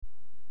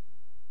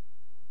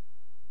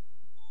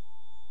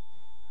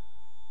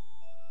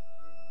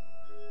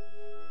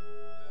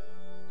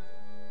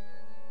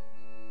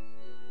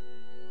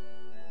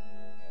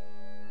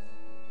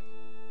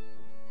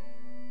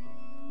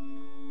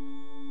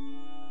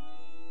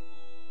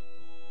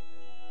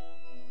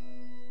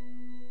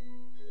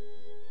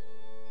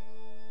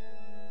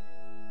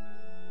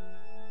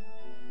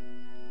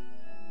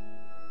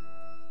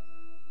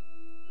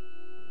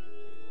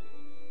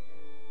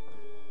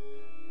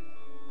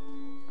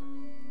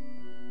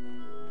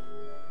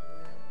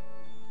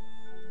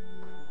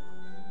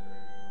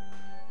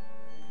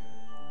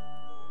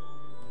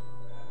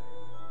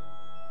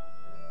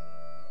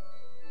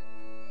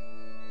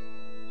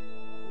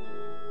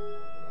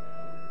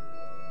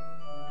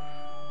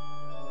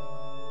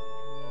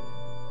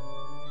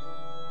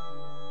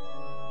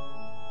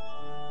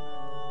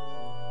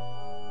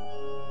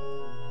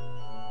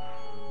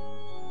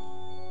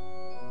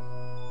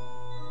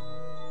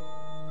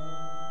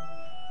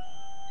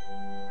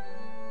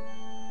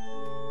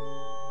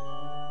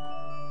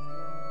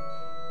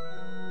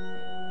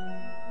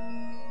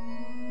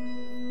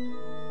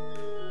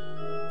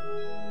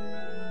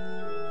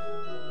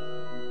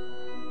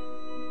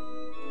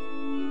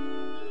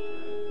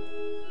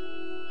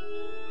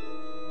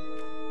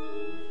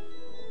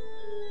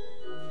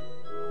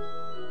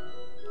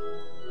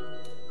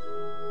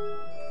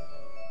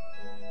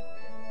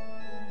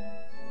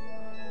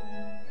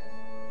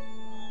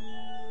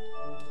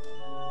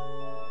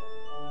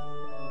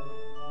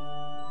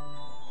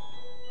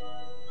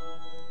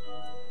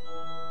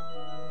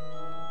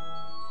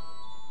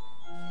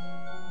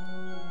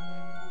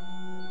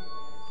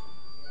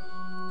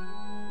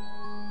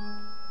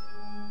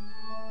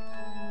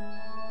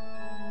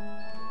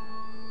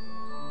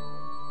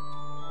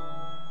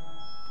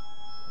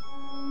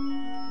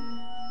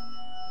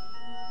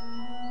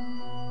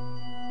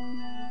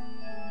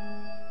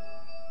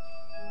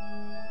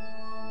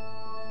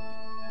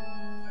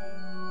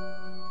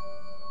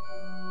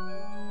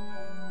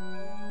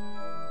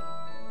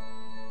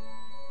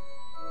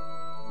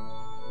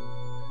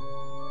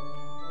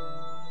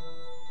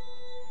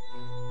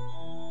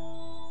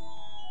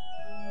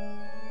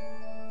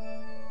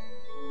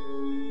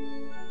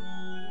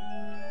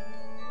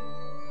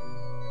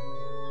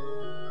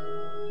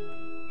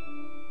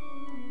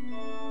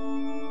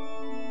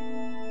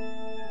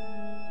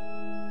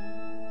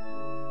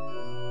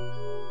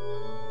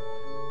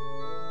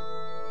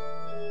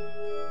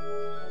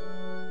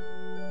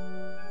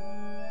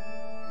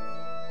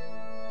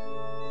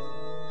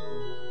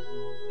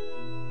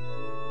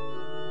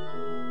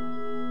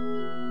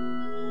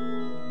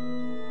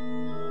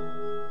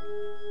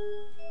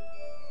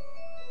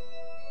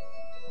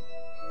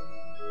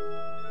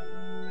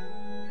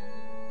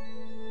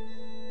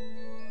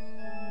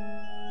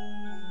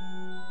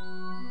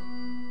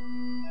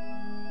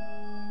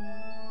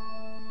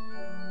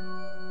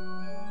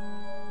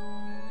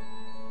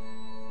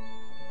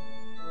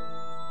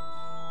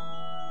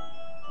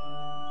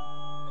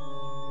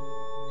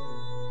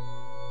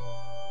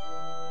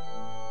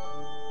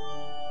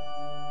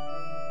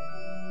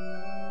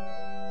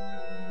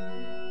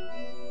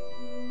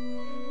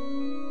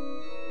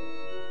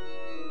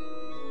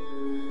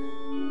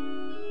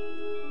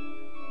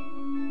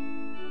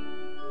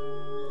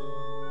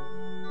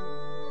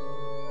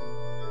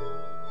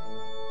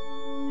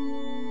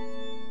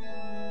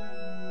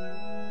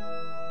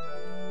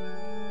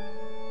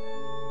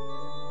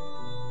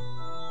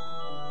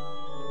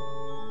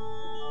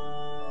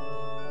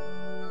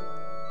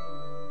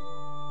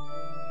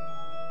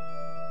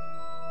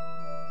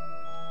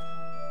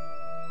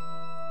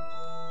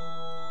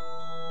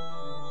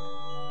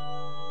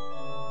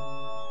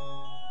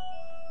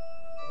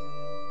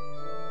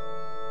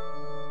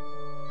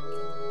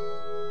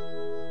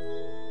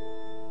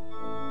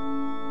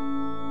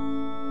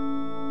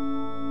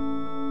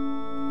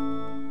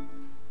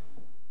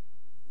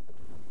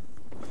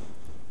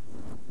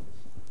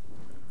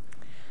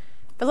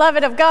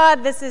Beloved of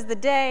God, this is the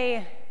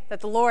day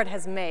that the Lord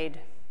has made.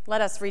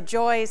 Let us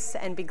rejoice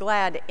and be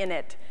glad in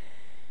it.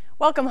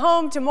 Welcome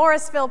home to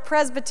Morrisville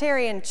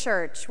Presbyterian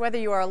Church. Whether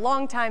you are a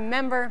longtime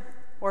member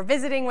or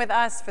visiting with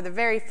us for the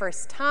very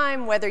first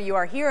time, whether you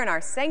are here in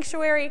our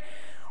sanctuary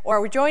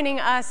or joining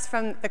us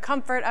from the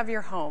comfort of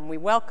your home, we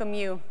welcome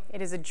you.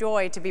 It is a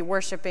joy to be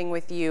worshiping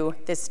with you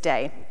this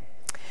day.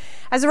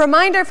 As a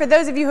reminder, for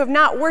those of you who have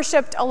not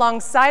worshiped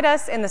alongside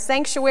us in the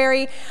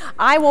sanctuary,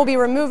 I will be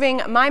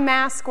removing my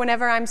mask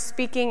whenever I'm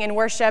speaking in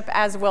worship,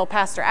 as will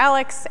Pastor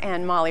Alex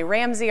and Molly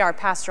Ramsey, our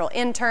pastoral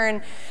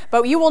intern.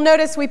 But you will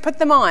notice we put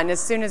them on as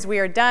soon as we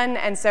are done.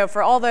 And so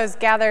for all those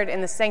gathered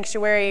in the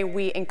sanctuary,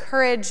 we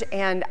encourage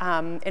and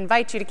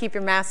invite you to keep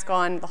your mask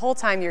on the whole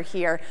time you're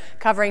here,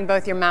 covering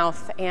both your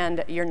mouth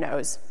and your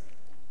nose.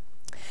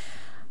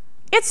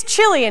 It's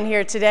chilly in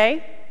here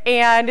today.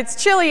 And it's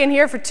chilly in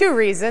here for two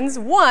reasons.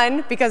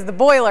 One, because the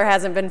boiler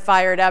hasn't been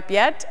fired up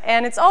yet.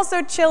 And it's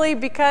also chilly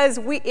because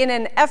in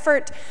an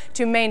effort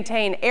to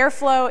maintain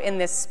airflow in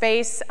this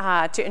space,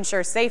 to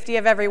ensure safety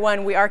of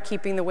everyone, we are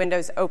keeping the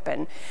windows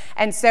open.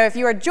 And so if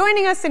you are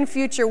joining us in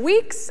future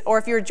weeks, or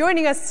if you're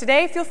joining us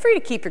today, feel free to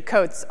keep your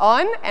coats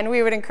on. And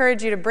we would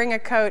encourage you to bring a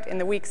coat in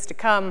the weeks to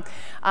come.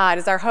 It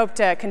is our hope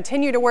to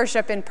continue to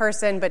worship in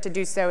person, but to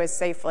do so as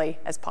safely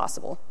as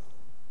possible.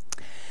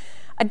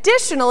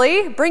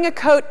 Additionally, bring a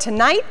coat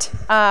tonight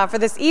for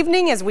this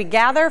evening as we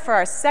gather for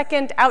our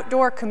second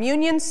outdoor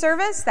communion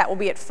service. That will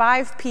be at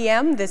 5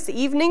 p.m. this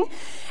evening,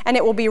 and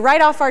it will be right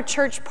off our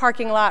church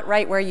parking lot,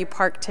 right where you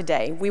park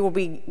today. We will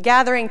be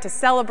gathering to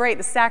celebrate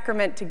the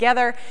sacrament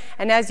together,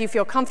 and as you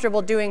feel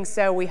comfortable doing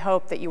so, we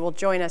hope that you will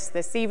join us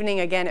this evening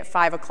again at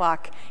 5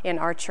 o'clock in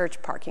our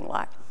church parking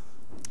lot.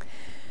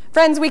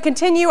 Friends, we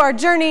continue our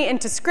journey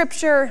into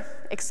Scripture,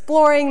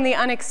 exploring the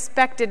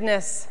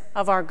unexpectedness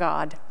of our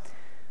God.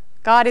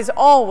 God is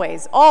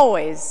always,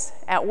 always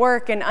at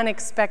work in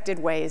unexpected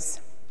ways,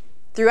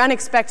 through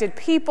unexpected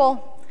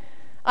people,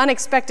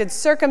 unexpected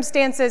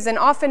circumstances, and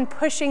often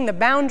pushing the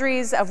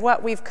boundaries of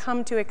what we've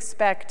come to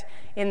expect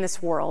in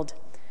this world.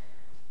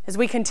 As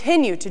we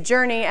continue to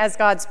journey as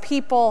God's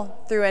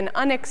people through an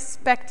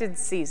unexpected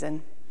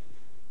season,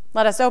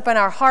 let us open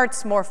our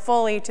hearts more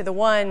fully to the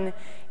one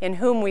in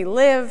whom we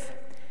live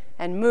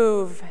and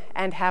move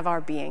and have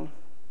our being.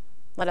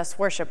 Let us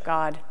worship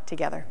God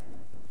together.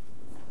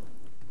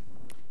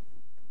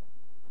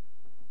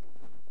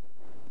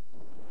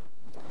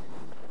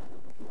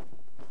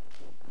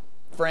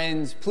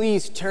 Friends,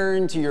 please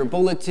turn to your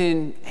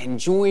bulletin and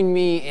join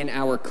me in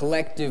our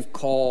collective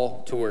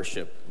call to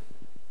worship.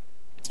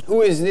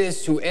 Who is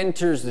this who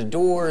enters the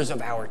doors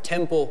of our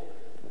temple,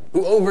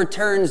 who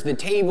overturns the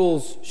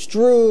tables,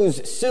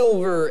 strews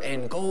silver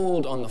and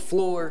gold on the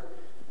floor,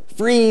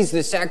 frees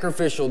the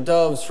sacrificial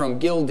doves from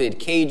gilded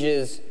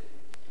cages?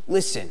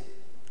 Listen,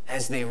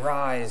 as they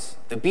rise,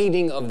 the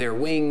beating of their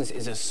wings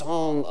is a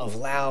song of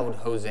loud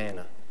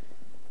Hosanna.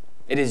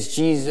 It is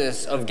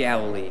Jesus of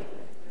Galilee,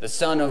 the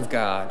Son of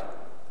God,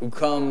 who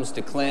comes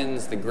to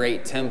cleanse the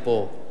great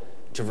temple,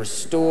 to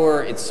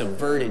restore its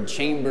subverted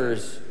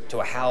chambers to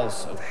a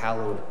house of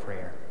hallowed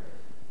prayer.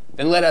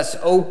 Then let us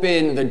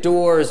open the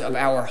doors of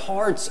our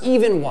hearts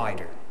even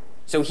wider,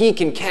 so he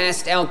can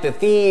cast out the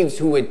thieves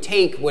who would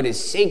take what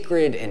is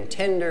sacred and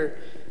tender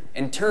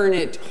and turn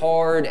it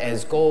hard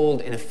as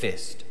gold in a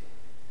fist.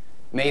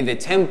 May the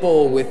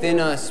temple within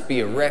us be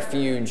a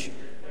refuge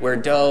where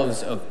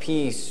doves of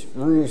peace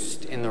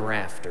roost in the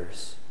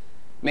rafters.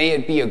 May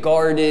it be a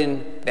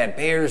garden that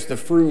bears the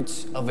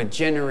fruits of a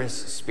generous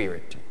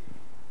spirit.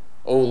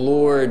 O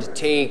Lord,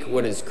 take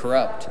what is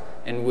corrupt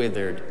and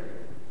withered,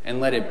 and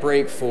let it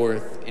break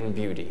forth in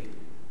beauty.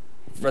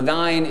 For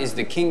thine is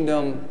the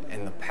kingdom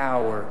and the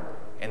power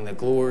and the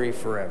glory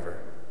forever.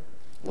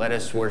 Let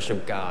us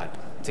worship God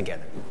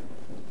together.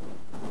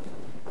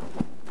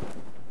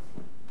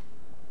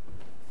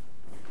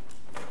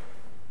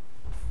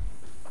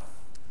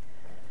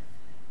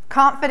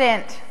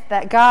 Confident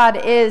that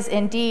God is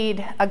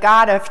indeed a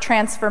God of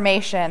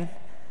transformation,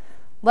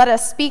 let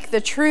us speak the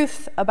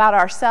truth about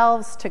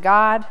ourselves to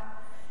God,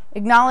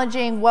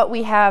 acknowledging what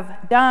we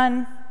have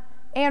done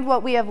and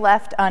what we have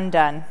left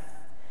undone.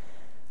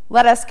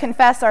 Let us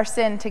confess our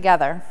sin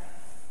together.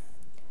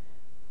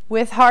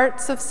 With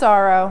hearts of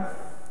sorrow,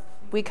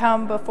 we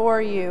come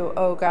before you,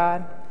 O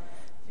God,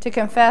 to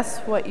confess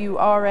what you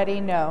already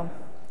know.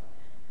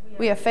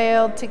 We have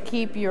failed to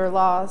keep your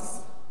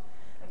laws.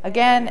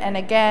 Again and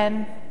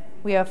again,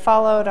 we have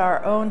followed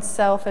our own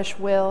selfish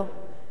will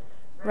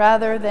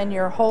rather than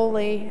your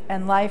holy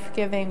and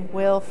life-giving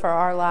will for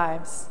our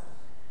lives.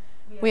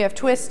 We have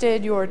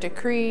twisted your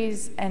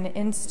decrees and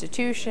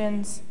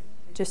institutions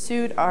to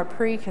suit our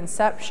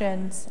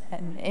preconceptions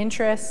and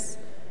interests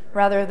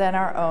rather than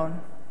our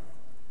own.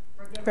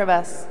 Forgive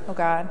us, O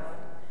God,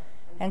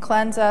 and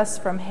cleanse us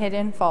from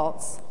hidden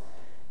faults,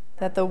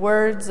 that the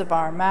words of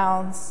our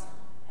mouths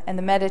and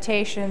the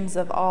meditations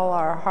of all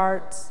our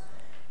hearts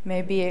may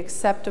be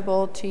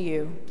acceptable to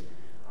you,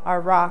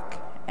 our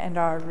rock and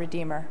our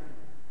Redeemer.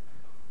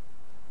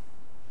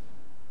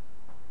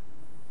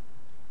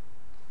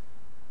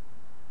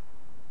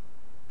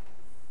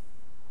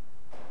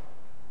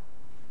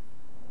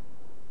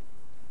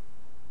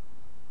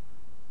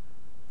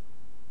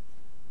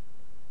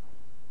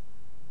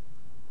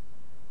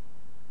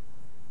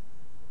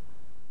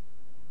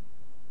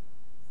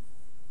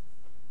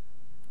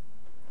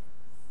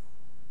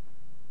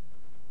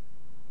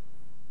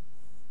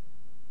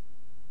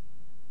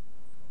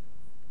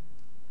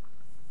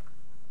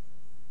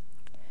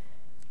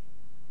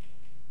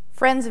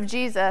 Friends of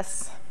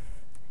Jesus,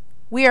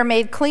 we are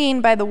made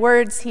clean by the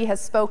words he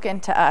has spoken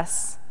to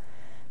us.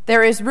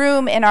 There is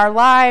room in our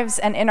lives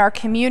and in our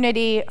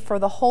community for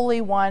the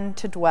Holy One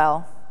to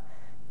dwell.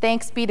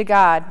 Thanks be to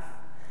God.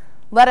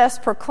 Let us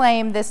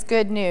proclaim this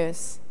good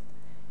news.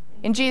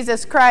 In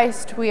Jesus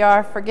Christ we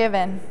are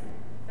forgiven.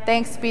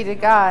 Thanks be to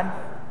God.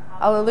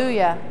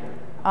 Alleluia.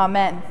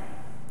 Amen.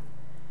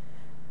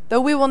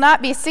 Though we will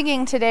not be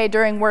singing today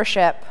during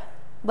worship,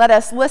 let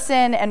us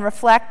listen and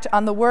reflect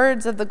on the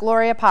words of the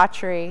Gloria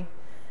Patri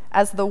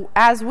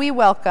as we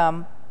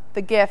welcome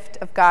the gift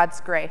of God's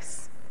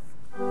grace.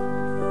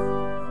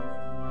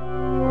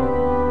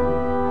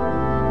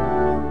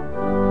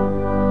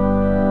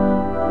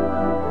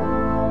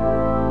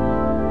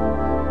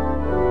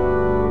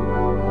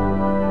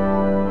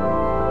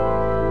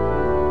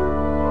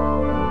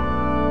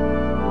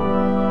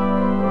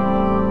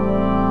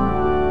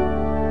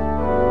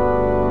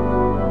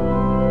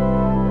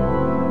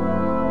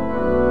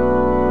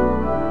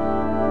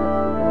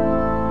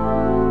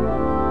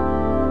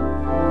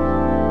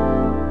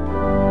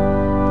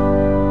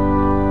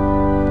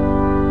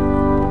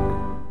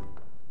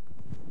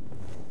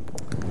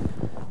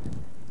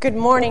 Good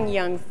morning,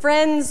 young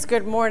friends.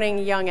 Good morning,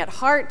 young at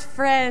heart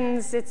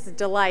friends. It's a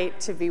delight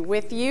to be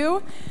with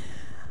you.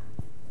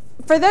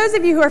 For those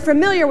of you who are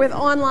familiar with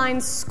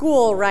online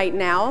school right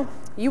now,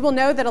 you will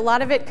know that a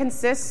lot of it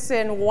consists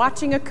in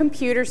watching a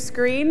computer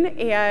screen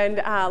and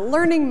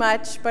learning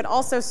much, but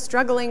also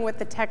struggling with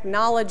the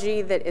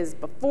technology that is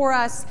before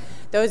us.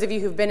 Those of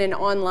you who've been in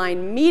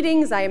online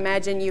meetings, I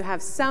imagine you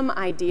have some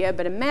idea,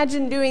 but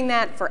imagine doing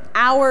that for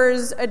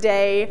hours a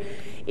day.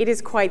 It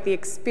is quite the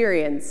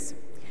experience.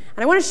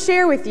 And I want to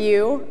share with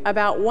you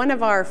about one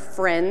of our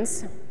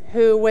friends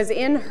who was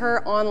in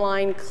her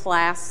online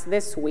class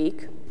this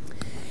week.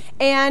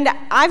 And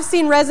I've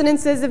seen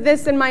resonances of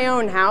this in my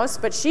own house,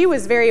 but she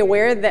was very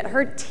aware that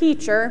her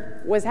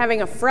teacher was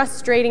having a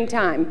frustrating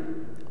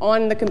time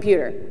on the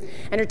computer.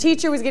 And her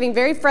teacher was getting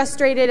very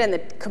frustrated, and the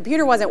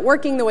computer wasn't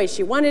working the way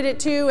she wanted it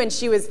to, and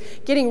she was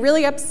getting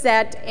really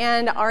upset.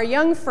 And our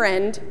young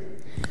friend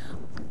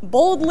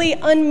boldly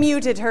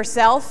unmuted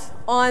herself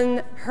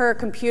on her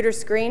computer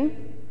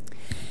screen.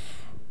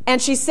 And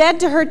she said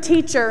to her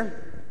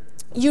teacher,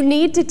 "You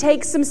need to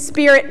take some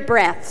spirit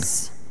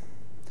breaths.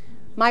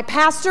 My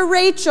pastor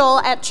Rachel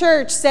at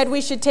church said we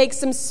should take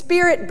some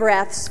spirit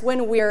breaths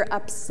when we're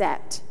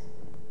upset."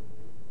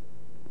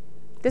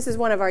 This is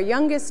one of our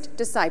youngest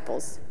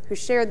disciples who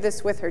shared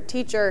this with her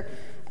teacher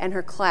and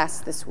her class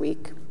this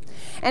week.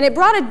 And it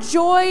brought a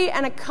joy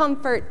and a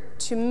comfort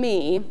to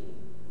me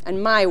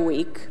and my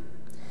week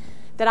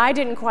that I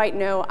didn't quite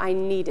know I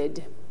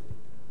needed.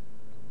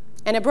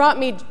 And it brought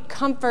me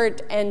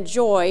comfort and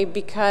joy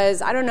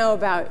because I don't know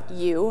about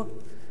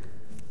you,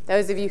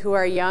 those of you who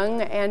are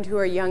young and who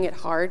are young at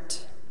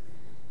heart,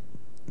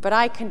 but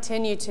I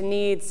continue to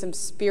need some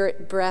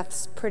spirit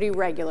breaths pretty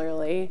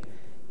regularly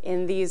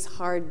in these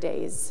hard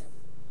days.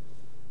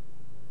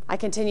 I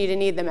continue to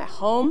need them at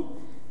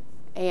home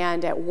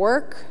and at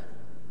work.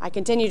 I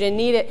continue to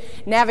need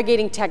it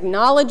navigating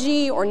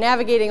technology or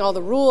navigating all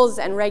the rules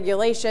and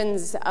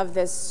regulations of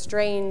this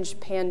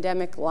strange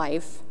pandemic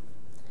life.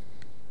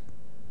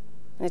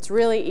 And it's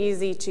really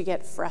easy to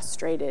get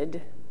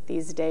frustrated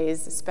these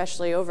days,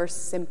 especially over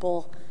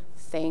simple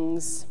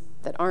things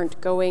that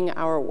aren't going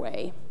our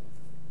way.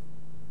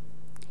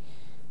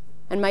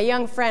 And my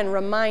young friend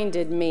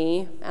reminded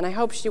me, and I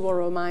hope she will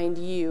remind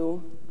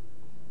you,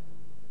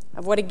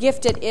 of what a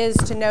gift it is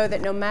to know that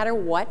no matter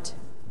what,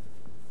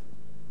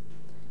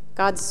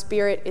 God's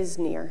Spirit is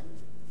near.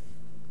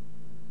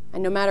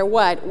 And no matter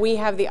what, we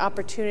have the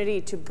opportunity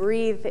to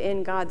breathe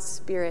in God's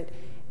Spirit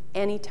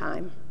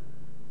anytime.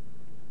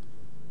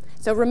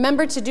 So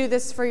remember to do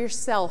this for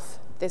yourself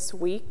this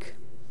week.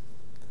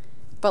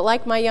 But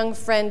like my young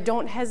friend,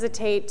 don't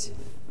hesitate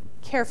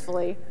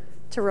carefully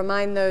to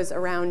remind those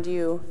around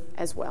you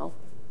as well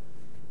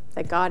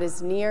that God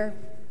is near,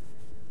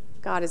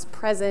 God is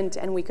present,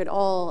 and we could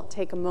all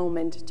take a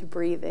moment to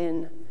breathe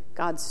in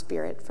God's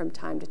Spirit from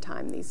time to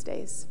time these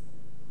days.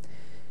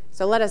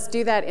 So let us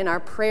do that in our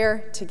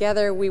prayer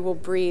together. We will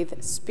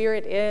breathe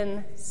Spirit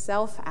in,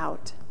 self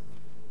out.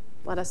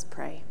 Let us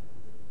pray.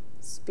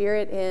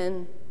 Spirit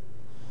in,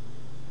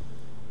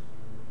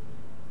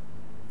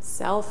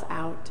 self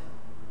out.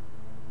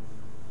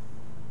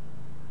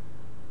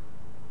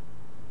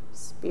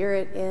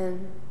 Spirit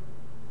in,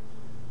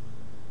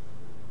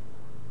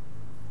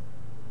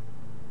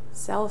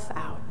 self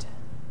out.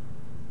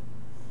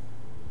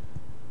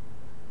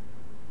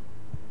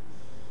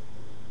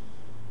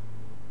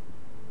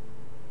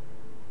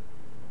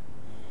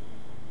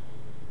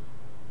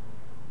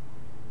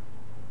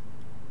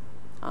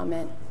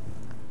 Amen.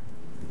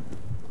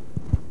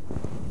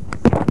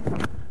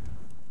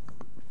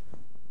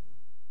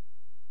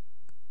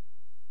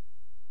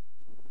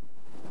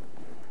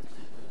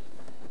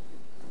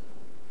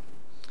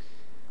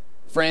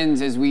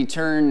 Friends, as we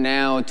turn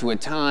now to a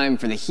time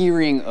for the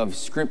hearing of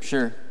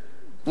Scripture,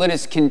 let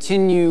us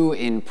continue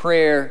in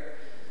prayer.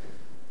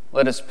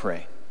 Let us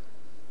pray.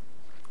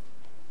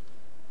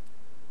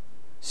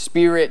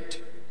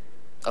 Spirit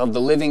of the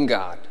living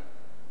God,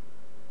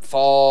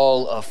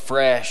 fall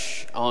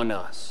afresh on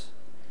us.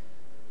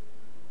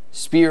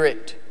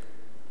 Spirit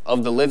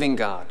of the living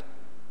God,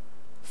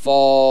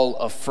 fall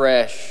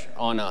afresh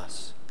on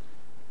us.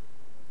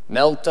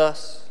 Melt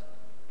us,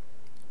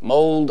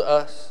 mold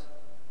us,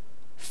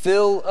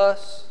 fill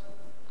us,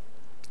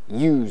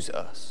 use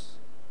us.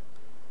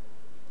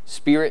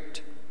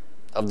 Spirit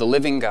of the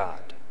living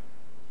God,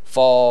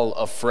 fall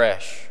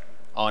afresh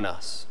on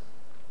us.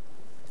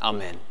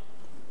 Amen.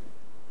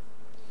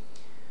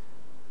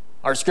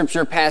 Our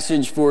scripture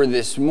passage for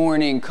this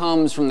morning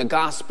comes from the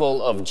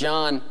Gospel of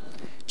John,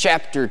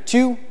 chapter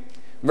 2,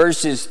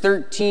 verses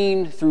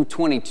 13 through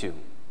 22.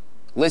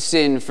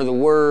 Listen for the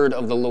word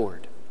of the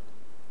Lord.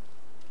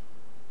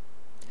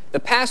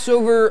 The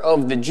Passover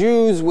of the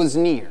Jews was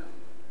near,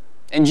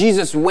 and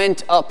Jesus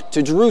went up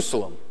to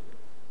Jerusalem.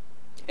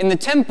 In the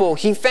temple,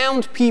 he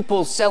found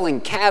people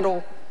selling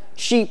cattle,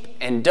 sheep,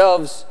 and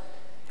doves,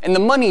 and the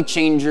money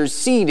changers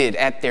seated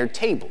at their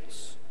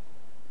tables.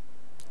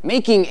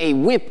 Making a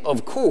whip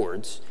of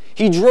cords,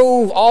 he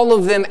drove all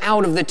of them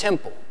out of the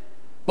temple,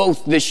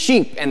 both the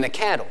sheep and the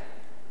cattle.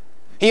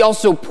 He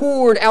also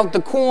poured out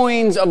the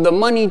coins of the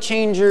money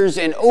changers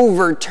and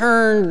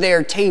overturned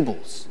their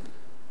tables.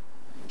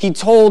 He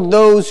told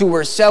those who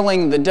were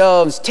selling the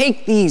doves,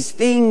 "Take these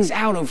things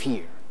out of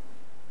here.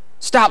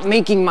 Stop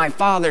making my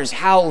Father's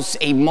house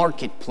a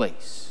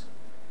marketplace."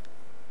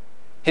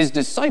 His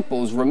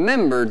disciples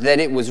remembered that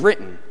it was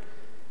written,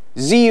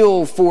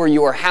 "Zeal for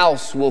your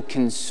house will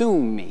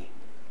consume me."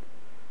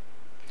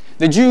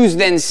 The Jews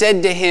then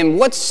said to him,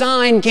 "What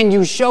sign can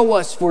you show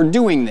us for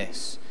doing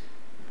this?"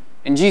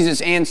 And Jesus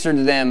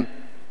answered them,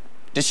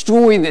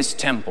 "Destroy this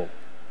temple,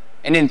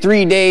 and in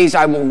 3 days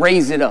I will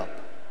raise it up."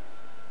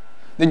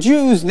 The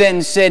Jews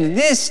then said,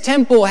 "This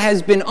temple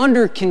has been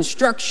under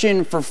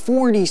construction for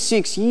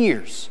 46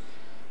 years,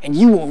 and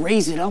you will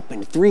raise it up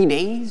in 3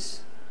 days?"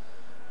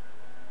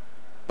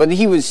 But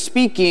he was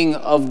speaking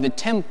of the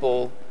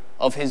temple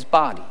of his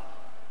body.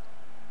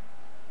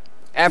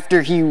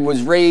 After he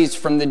was raised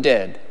from the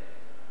dead,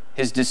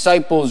 his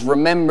disciples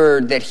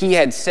remembered that he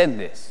had said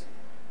this,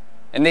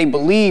 and they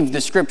believed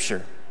the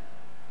scripture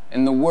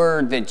and the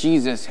word that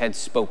Jesus had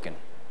spoken.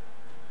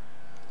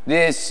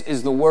 This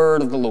is the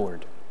word of the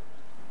Lord.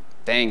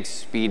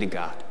 Thanks be to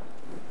God.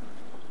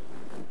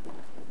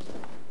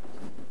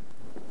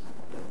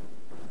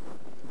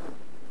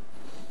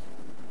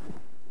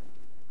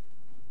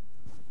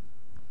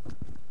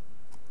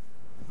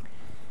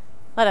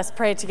 Let us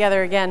pray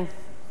together again.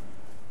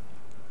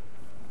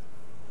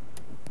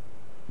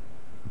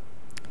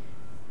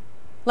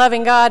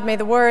 Loving God, may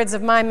the words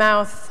of my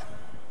mouth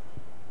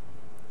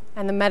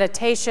and the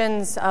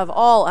meditations of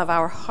all of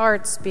our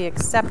hearts be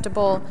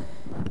acceptable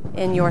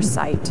in your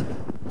sight.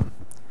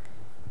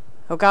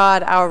 O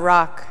God, our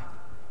rock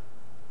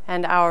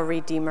and our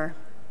Redeemer.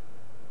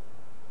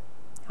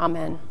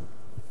 Amen.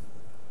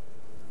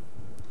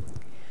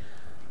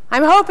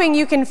 I'm hoping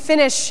you can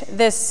finish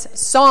this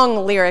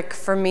song lyric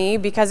for me,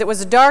 because it was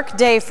a dark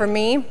day for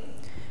me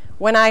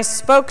when I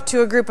spoke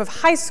to a group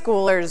of high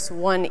schoolers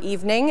one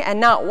evening, and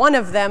not one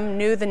of them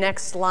knew the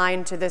next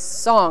line to this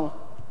song.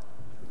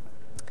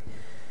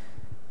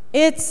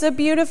 It's a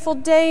beautiful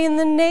day in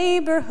the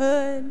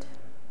neighborhood.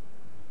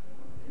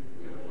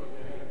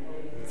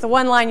 It's the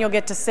one line you'll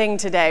get to sing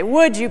today.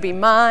 Would you be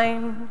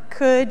mine?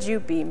 Could you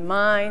be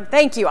mine?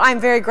 Thank you. I'm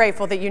very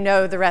grateful that you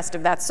know the rest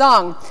of that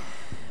song.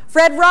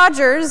 Fred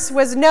Rogers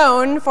was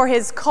known for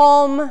his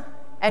calm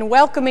and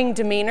welcoming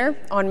demeanor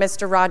on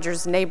Mr.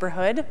 Rogers'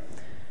 Neighborhood.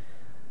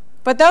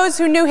 But those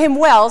who knew him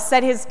well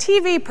said his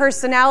TV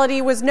personality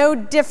was no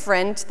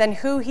different than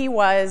who he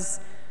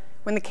was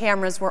when the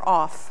cameras were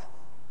off.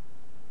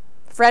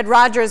 Fred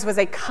Rogers was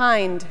a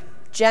kind,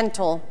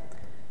 gentle,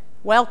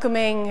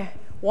 welcoming,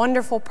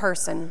 wonderful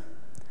person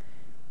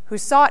who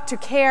sought to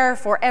care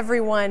for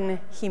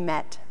everyone he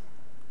met.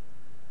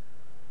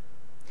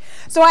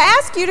 So I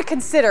ask you to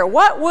consider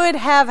what would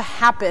have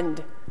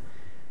happened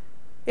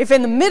if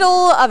in the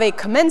middle of a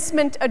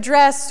commencement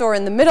address or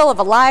in the middle of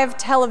a live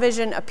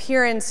television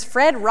appearance,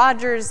 Fred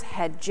Rogers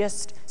had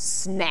just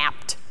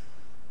snapped,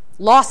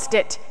 lost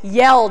it,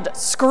 yelled,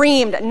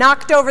 screamed,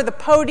 knocked over the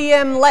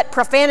podium, let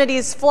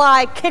profanities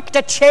fly, kicked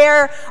a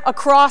chair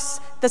across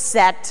the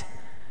set.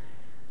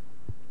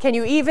 Can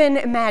you even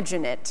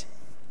imagine it?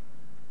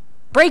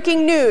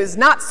 Breaking news,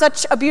 not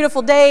such a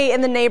beautiful day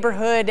in the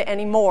neighborhood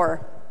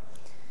anymore.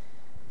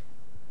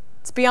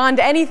 It's beyond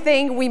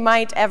anything we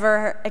might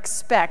ever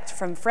expect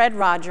from Fred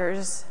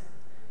Rogers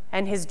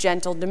and his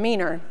gentle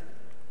demeanor.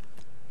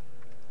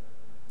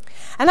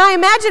 And I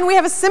imagine we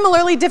have a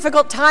similarly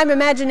difficult time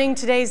imagining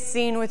today's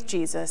scene with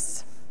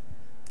Jesus.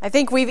 I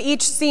think we've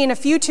each seen a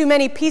few too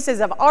many pieces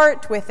of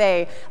art with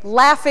a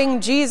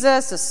laughing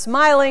Jesus, a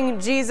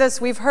smiling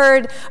Jesus. We've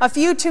heard a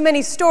few too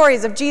many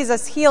stories of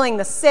Jesus healing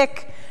the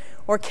sick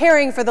or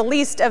caring for the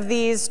least of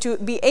these to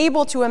be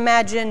able to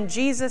imagine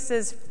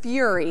Jesus'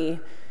 fury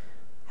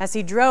as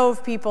he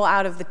drove people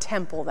out of the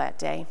temple that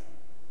day.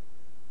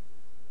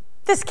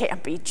 This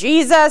can't be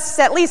Jesus,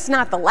 at least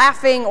not the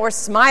laughing or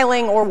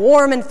smiling or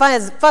warm and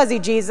fuzzy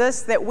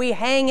Jesus that we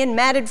hang in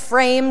matted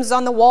frames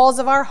on the walls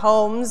of our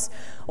homes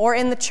or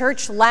in the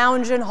church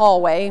lounge and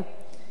hallway.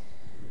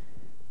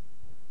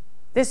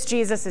 This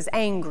Jesus is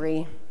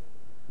angry.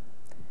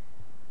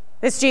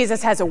 This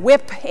Jesus has a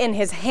whip in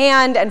his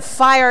hand and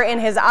fire in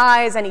his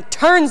eyes, and he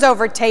turns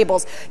over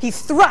tables. He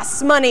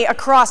thrusts money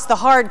across the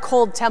hard,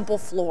 cold temple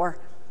floor.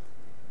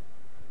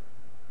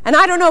 And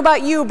I don't know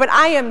about you, but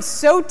I am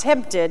so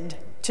tempted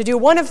to do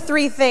one of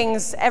three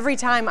things every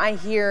time I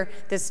hear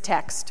this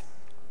text.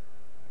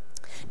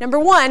 Number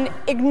one,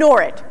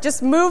 ignore it.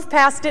 Just move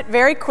past it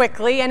very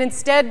quickly and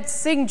instead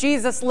sing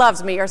Jesus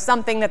Loves Me or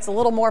something that's a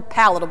little more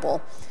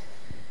palatable.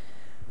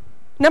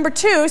 Number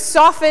two,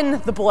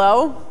 soften the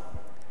blow.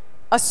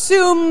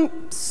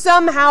 Assume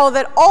somehow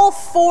that all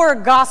four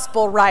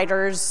gospel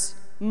writers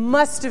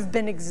must have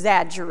been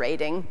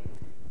exaggerating,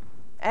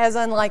 as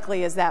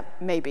unlikely as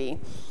that may be.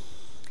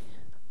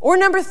 Or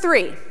number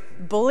three,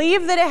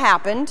 believe that it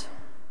happened,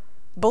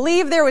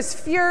 believe there was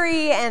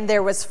fury and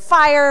there was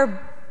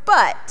fire,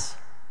 but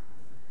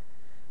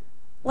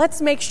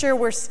let's make sure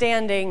we're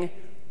standing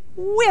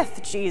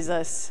with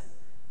Jesus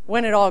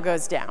when it all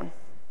goes down.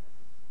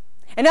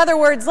 In other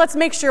words, let's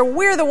make sure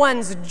we're the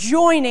ones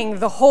joining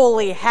the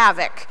holy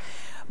havoc,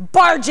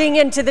 barging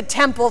into the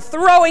temple,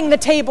 throwing the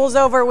tables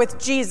over with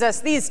Jesus.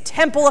 These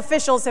temple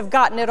officials have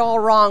gotten it all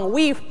wrong.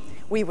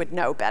 We would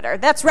know better.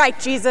 That's right,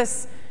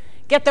 Jesus.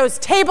 Get those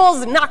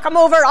tables, knock them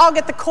over, I'll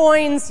get the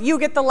coins, you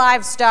get the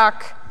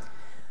livestock.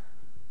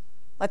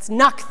 Let's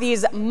knock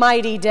these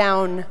mighty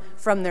down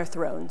from their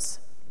thrones.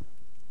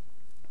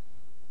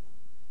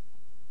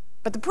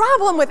 But the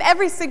problem with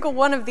every single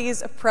one of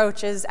these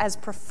approaches, as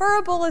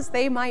preferable as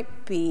they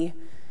might be,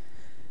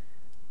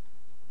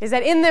 is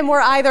that in them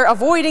we're either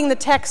avoiding the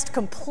text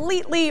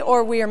completely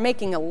or we are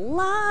making a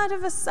lot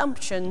of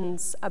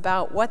assumptions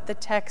about what the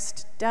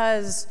text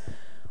does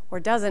or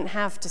doesn't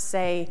have to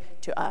say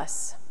to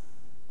us.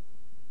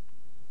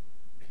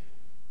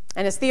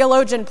 And as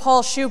theologian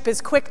Paul Shoup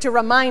is quick to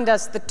remind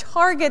us, the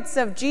targets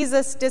of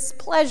Jesus'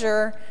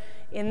 displeasure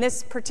in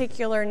this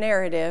particular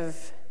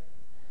narrative,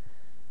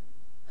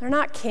 they're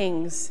not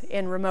kings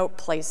in remote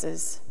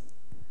places,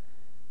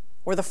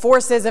 or the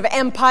forces of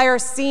empire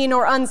seen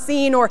or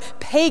unseen, or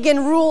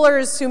pagan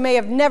rulers who may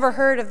have never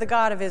heard of the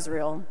God of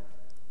Israel.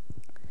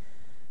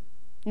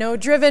 No,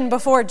 driven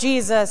before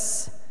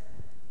Jesus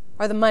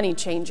are the money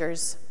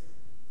changers,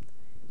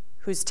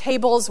 whose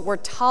tables were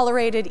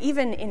tolerated,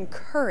 even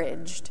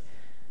encouraged,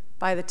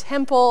 by the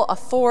temple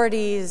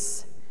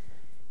authorities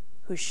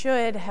who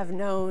should have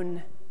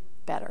known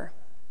better.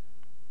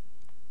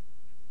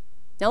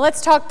 Now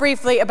let's talk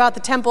briefly about the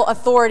temple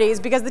authorities,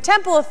 because the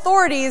temple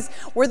authorities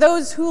were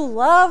those who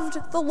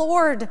loved the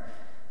Lord,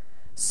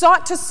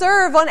 sought to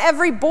serve on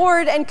every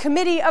board and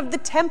committee of the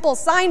temple,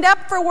 signed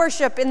up for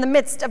worship in the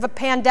midst of a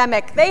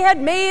pandemic. They had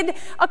made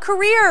a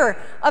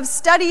career of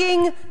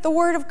studying the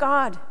Word of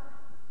God.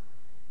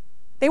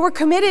 They were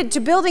committed to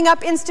building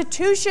up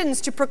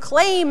institutions to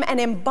proclaim and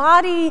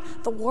embody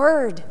the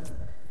Word.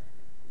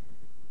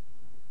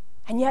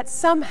 And yet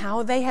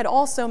somehow they had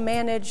also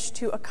managed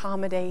to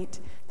accommodate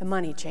the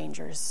money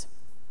changers.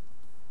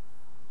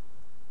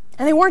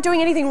 And they weren't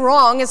doing anything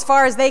wrong as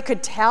far as they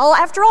could tell.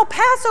 After all,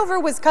 Passover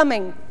was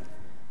coming.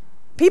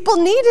 People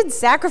needed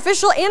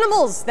sacrificial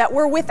animals that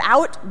were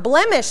without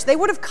blemish. They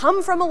would have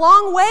come from a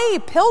long way.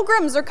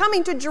 Pilgrims are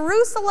coming to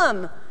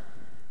Jerusalem.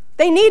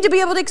 They need to be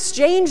able to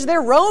exchange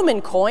their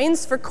Roman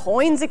coins for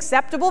coins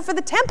acceptable for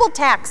the temple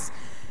tax.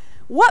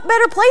 What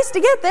better place to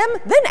get them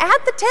than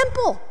at the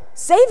temple?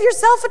 Save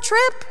yourself a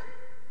trip.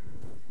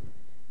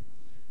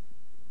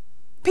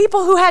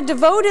 People who had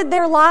devoted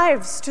their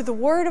lives to the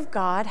Word of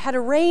God had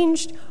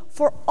arranged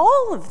for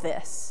all of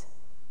this.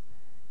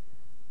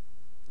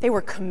 They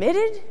were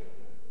committed,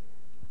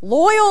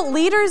 loyal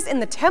leaders in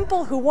the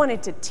temple who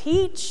wanted to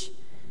teach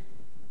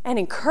and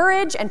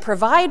encourage and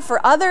provide for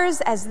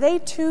others as they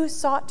too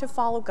sought to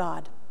follow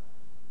God.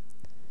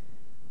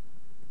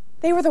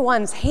 They were the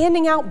ones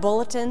handing out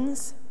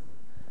bulletins,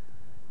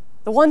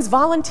 the ones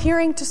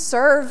volunteering to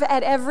serve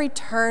at every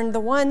turn, the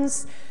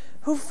ones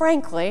who,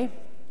 frankly,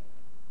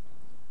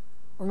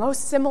 were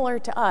most similar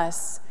to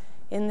us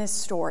in this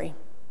story.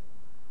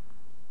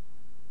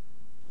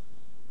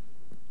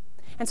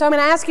 And so I'm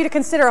going to ask you to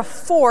consider a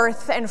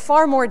fourth and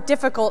far more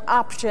difficult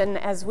option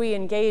as we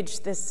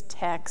engage this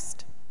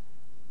text.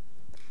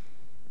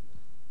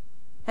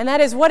 And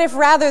that is, what if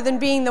rather than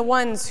being the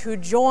ones who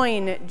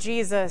join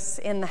Jesus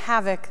in the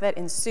havoc that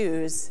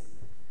ensues,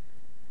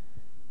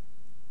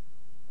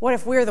 what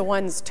if we're the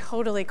ones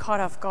totally caught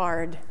off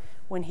guard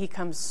when he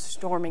comes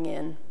storming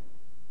in?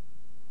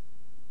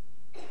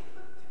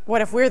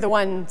 What if we're the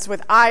ones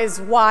with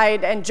eyes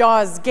wide and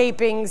jaws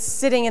gaping,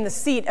 sitting in the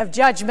seat of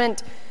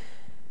judgment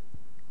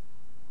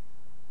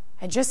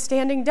and just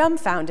standing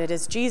dumbfounded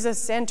as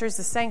Jesus enters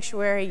the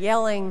sanctuary,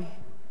 yelling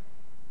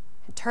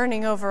and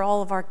turning over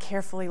all of our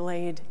carefully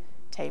laid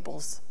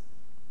tables?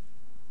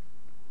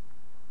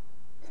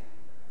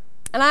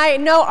 And I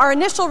know our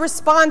initial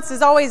response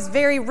is always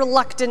very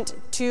reluctant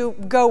to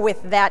go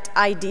with that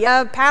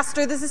idea.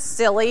 Pastor, this is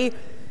silly.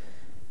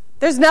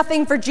 There's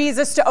nothing for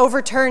Jesus to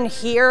overturn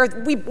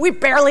here. We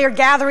barely are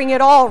gathering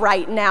at all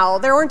right now.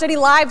 There aren't any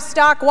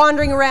livestock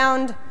wandering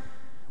around.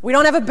 We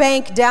don't have a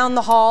bank down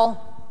the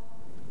hall.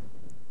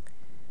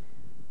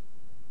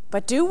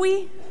 But do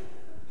we?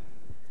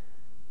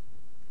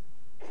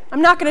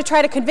 I'm not going to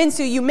try to convince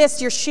you you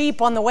missed your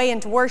sheep on the way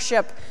into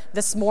worship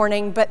this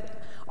morning,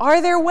 but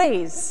are there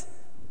ways?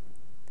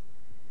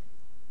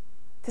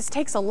 This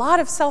takes a lot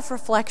of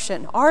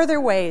self-reflection. Are there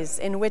ways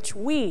in which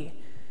we,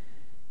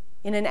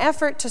 in an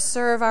effort to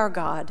serve our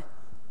God,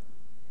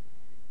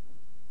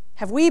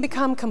 have we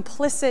become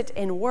complicit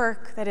in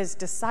work that is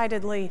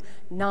decidedly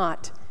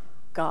not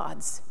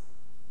God's?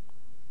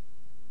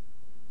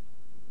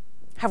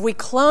 Have we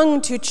clung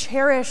to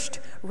cherished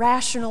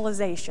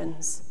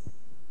rationalizations?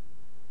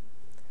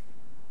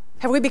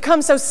 Have we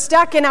become so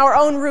stuck in our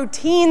own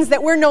routines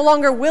that we're no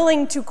longer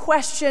willing to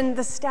question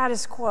the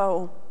status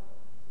quo?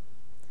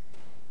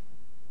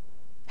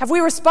 Have we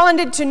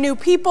responded to new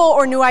people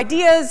or new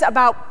ideas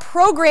about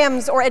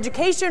programs or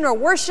education or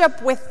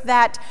worship with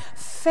that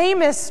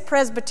famous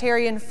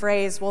Presbyterian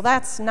phrase, well,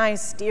 that's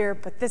nice, dear,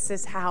 but this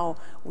is how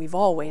we've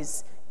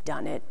always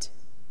done it?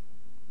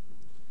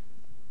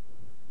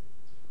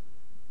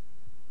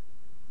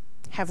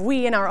 Have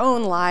we in our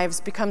own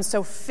lives become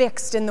so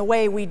fixed in the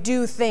way we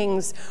do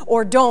things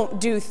or don't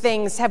do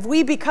things? Have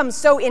we become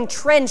so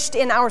entrenched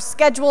in our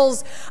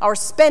schedules, our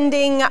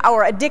spending,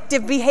 our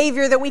addictive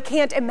behavior that we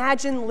can't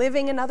imagine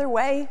living another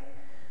way?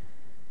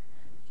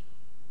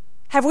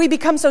 Have we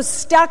become so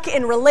stuck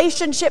in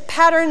relationship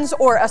patterns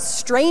or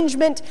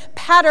estrangement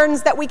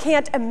patterns that we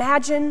can't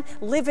imagine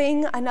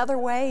living another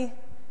way?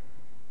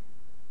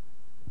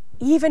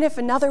 Even if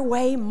another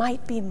way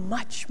might be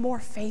much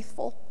more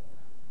faithful.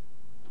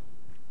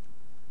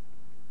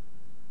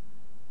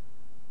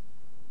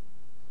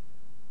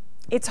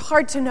 It's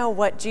hard to know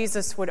what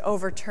Jesus would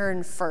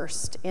overturn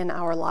first in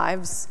our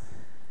lives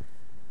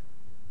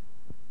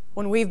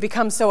when we've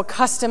become so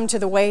accustomed to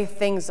the way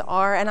things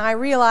are. And I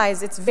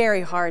realize it's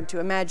very hard to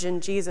imagine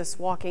Jesus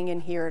walking in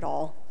here at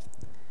all,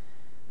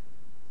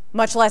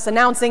 much less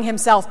announcing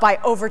himself by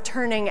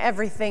overturning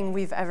everything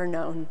we've ever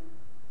known.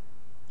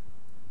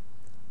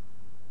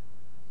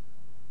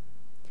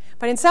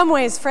 But in some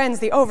ways, friends,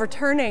 the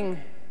overturning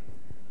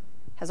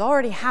has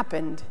already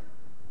happened.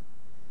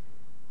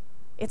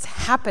 It's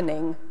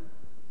happening.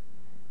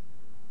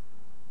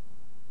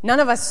 None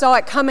of us saw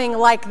it coming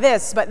like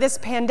this, but this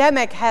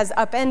pandemic has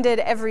upended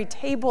every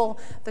table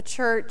the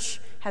church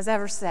has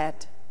ever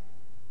set.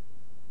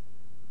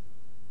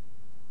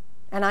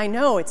 And I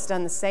know it's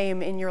done the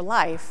same in your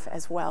life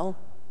as well.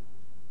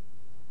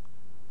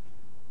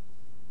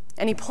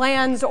 Any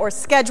plans or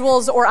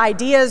schedules or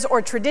ideas or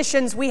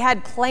traditions we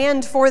had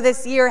planned for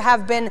this year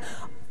have been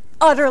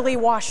utterly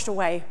washed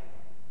away.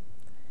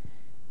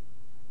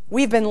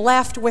 We've been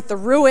left with the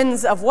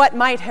ruins of what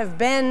might have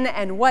been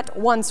and what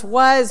once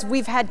was.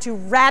 We've had to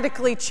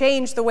radically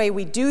change the way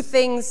we do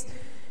things.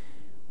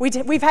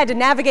 We've had to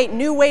navigate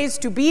new ways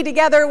to be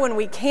together when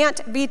we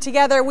can't be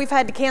together. We've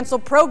had to cancel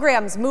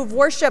programs, move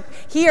worship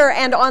here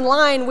and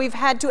online. We've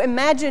had to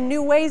imagine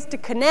new ways to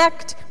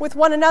connect with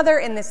one another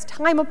in this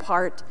time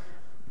apart.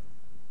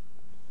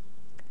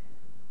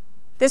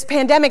 This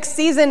pandemic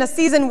season, a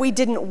season we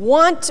didn't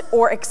want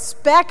or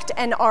expect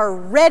and are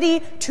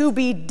ready to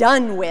be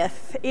done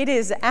with.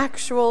 It's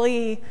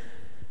actually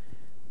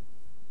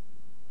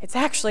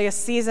a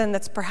season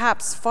that's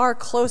perhaps far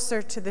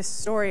closer to this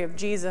story of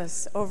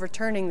Jesus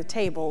overturning the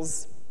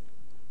tables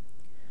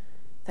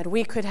than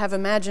we could have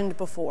imagined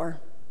before.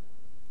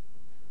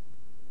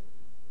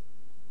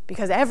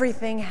 Because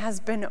everything has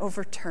been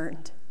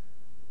overturned.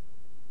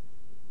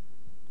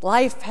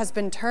 Life has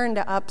been turned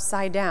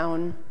upside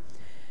down.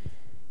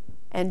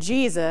 And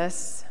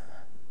Jesus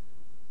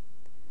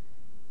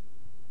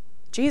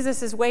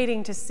is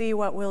waiting to see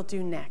what we'll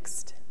do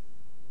next.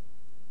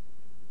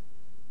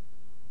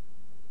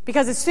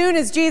 Because as soon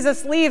as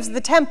Jesus leaves the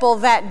temple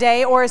that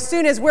day, or as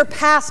soon as we're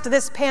past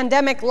this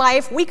pandemic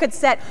life, we could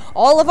set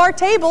all of our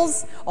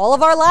tables, all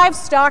of our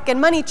livestock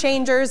and money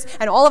changers,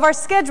 and all of our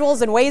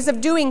schedules and ways of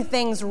doing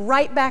things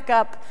right back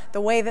up the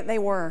way that they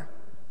were.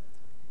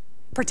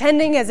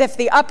 Pretending as if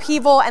the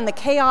upheaval and the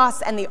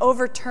chaos and the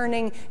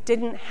overturning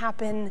didn't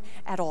happen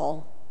at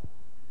all.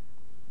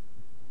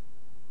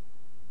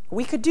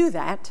 We could do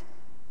that.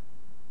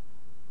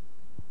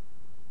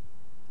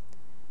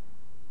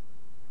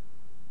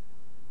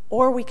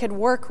 Or we could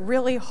work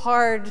really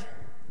hard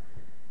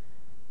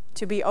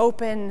to be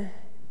open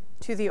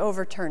to the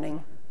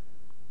overturning.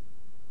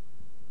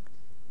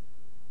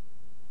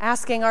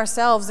 Asking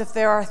ourselves if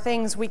there are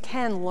things we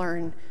can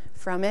learn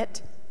from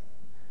it.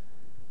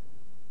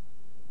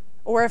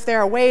 Or if there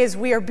are ways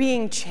we are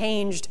being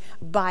changed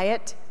by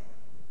it.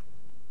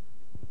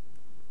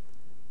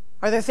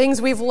 Are there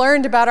things we've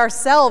learned about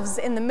ourselves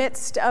in the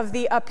midst of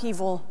the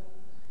upheaval?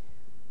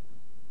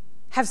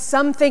 Have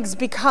some things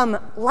become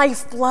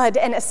lifeblood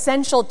and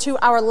essential to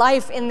our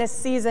life in this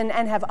season,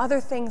 and have other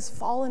things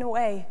fallen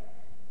away?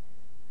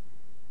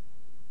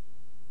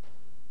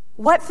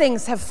 What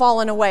things have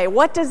fallen away?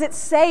 What does it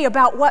say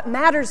about what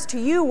matters to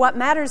you, what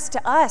matters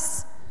to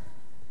us?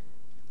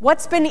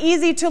 What's been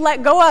easy to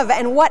let go of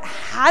and what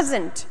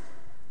hasn't?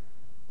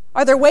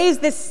 Are there ways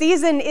this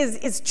season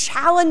is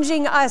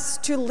challenging us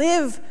to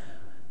live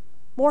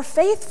more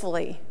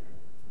faithfully?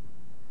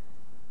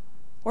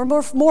 Or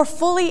more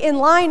fully in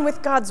line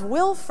with God's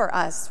will for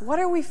us? What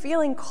are we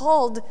feeling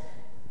called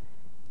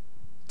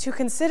to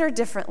consider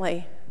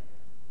differently?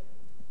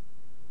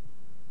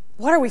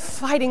 What are we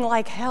fighting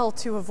like hell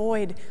to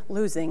avoid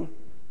losing?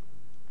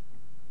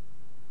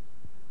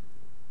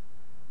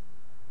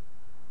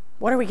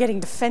 What are we getting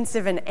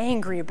defensive and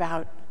angry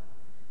about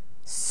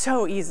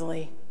so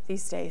easily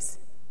these days?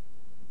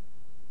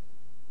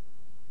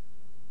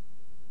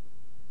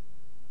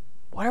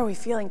 What are we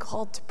feeling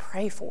called to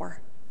pray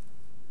for?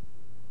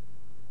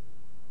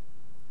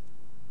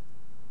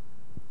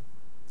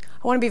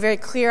 I want to be very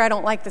clear, I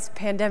don't like this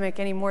pandemic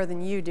any more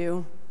than you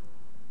do.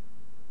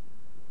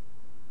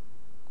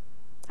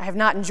 I have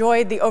not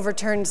enjoyed the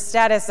overturned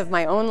status of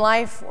my own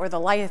life or the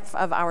life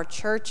of our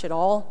church at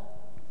all.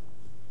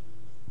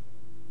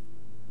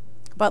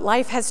 But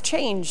life has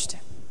changed.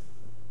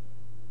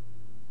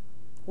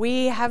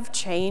 We have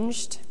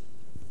changed.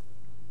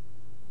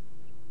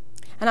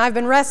 And I've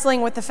been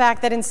wrestling with the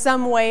fact that in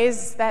some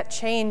ways that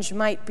change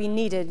might be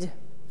needed.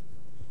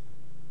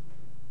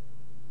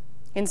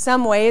 In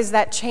some ways,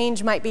 that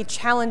change might be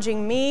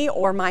challenging me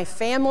or my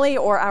family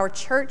or our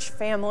church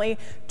family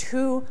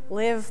to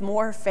live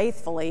more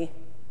faithfully.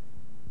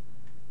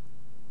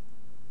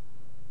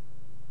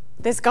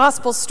 This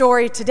gospel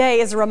story today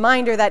is a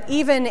reminder that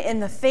even in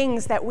the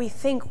things that we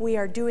think we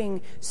are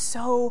doing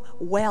so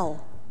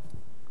well,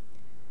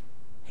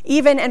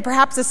 even and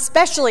perhaps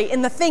especially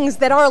in the things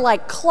that are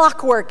like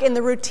clockwork, in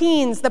the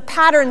routines, the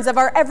patterns of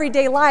our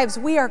everyday lives,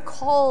 we are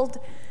called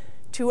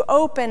to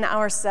open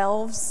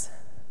ourselves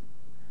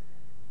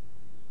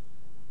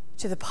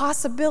to the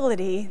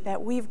possibility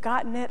that we've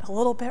gotten it a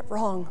little bit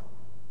wrong,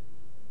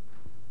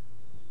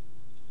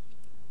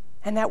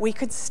 and that we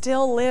could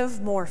still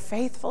live more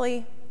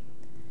faithfully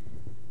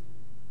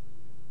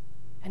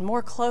and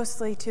more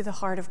closely to the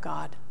heart of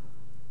God.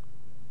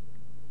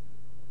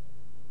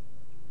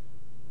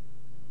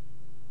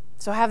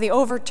 So have the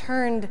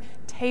overturned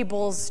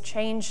tables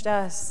changed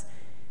us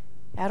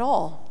at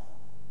all?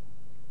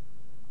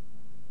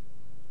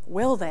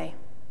 Will they?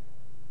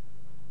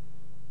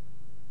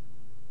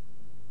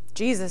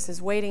 Jesus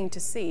is waiting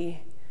to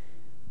see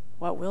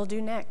what we'll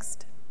do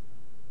next.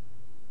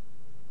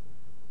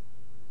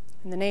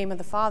 In the name of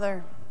the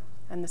Father,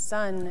 and the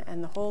Son,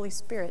 and the Holy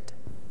Spirit.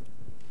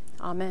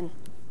 Amen.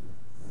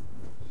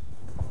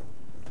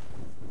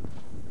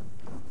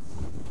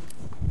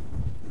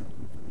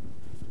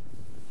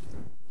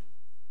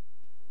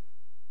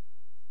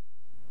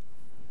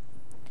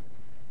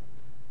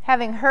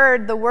 Having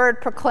heard the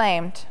word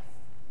proclaimed,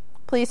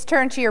 please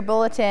turn to your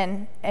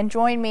bulletin and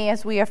join me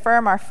as we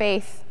affirm our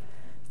faith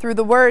through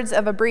the words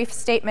of a brief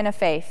statement of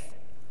faith,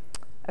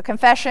 a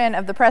confession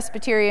of the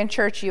Presbyterian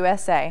Church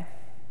USA.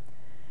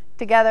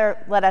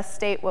 Together, let us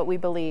state what we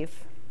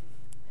believe.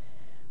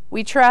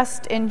 We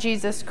trust in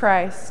Jesus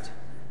Christ,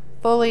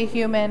 fully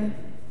human,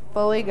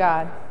 fully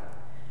God.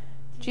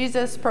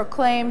 Jesus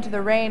proclaimed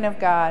the reign of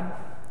God,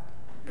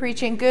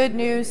 preaching good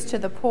news to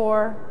the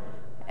poor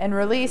and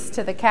release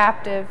to the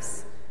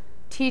captives,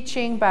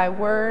 teaching by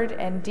word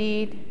and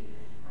deed,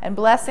 and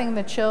blessing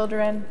the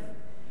children,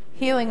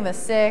 healing the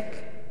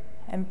sick,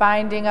 and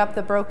binding up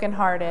the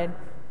brokenhearted,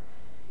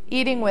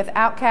 eating with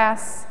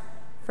outcasts,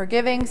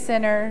 forgiving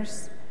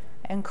sinners,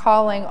 and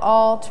calling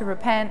all to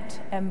repent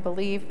and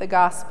believe the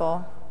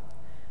gospel.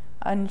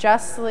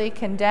 Unjustly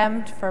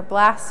condemned for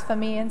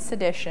blasphemy and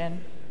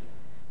sedition,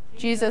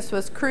 Jesus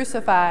was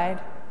crucified,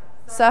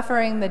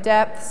 suffering the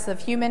depths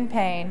of human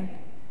pain,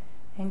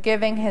 and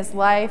giving his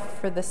life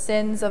for the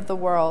sins of the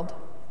world.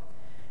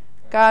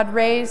 God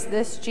raised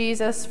this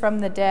Jesus from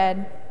the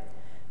dead,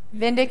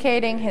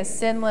 vindicating his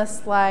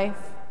sinless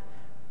life,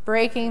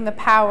 breaking the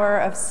power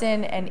of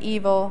sin and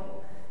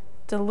evil,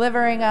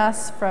 delivering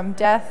us from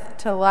death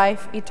to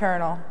life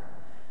eternal.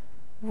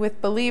 With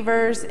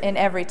believers in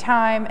every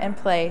time and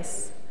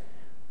place,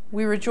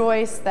 we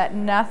rejoice that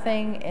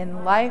nothing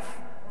in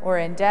life or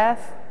in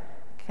death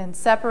can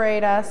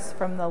separate us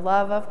from the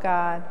love of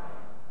God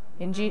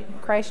in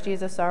Christ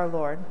Jesus our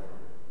Lord.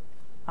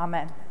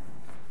 Amen.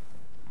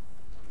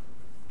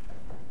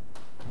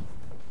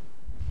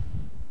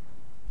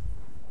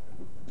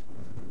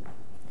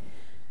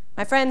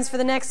 My friends, for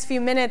the next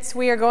few minutes,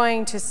 we are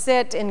going to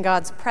sit in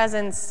God's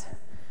presence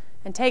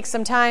and take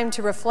some time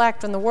to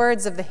reflect on the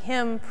words of the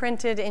hymn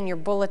printed in your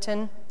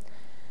bulletin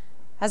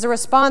as a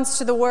response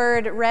to the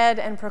word read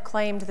and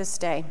proclaimed this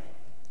day.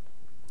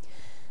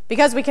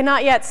 Because we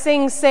cannot yet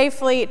sing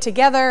safely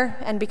together,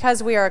 and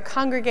because we are a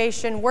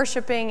congregation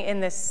worshiping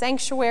in this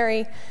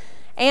sanctuary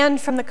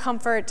and from the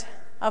comfort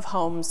of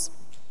homes,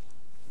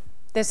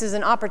 This is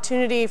an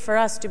opportunity for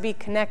us to be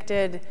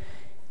connected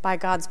by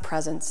God's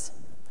presence,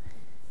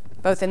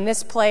 both in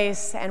this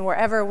place and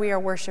wherever we are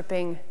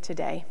worshiping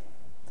today.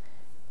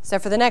 So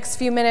for the next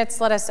few minutes,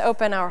 let us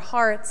open our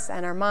hearts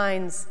and our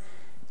minds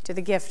to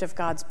the gift of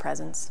God's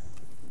presence.